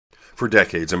For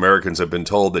decades, Americans have been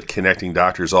told that connecting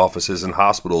doctors' offices and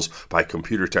hospitals by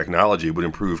computer technology would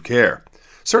improve care.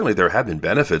 Certainly there have been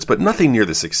benefits, but nothing near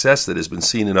the success that has been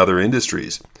seen in other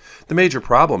industries. The major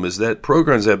problem is that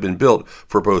programs have been built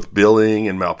for both billing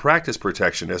and malpractice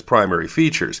protection as primary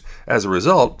features. As a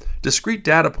result, discrete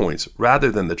data points,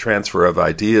 rather than the transfer of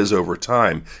ideas over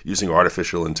time using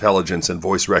artificial intelligence and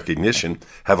voice recognition,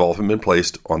 have often been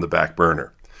placed on the back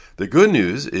burner. The good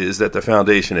news is that the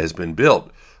foundation has been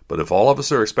built, but if all of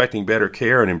us are expecting better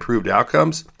care and improved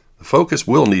outcomes, the focus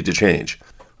will need to change.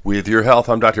 With your health,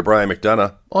 I'm Dr. Brian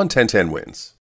McDonough on 1010 Wins.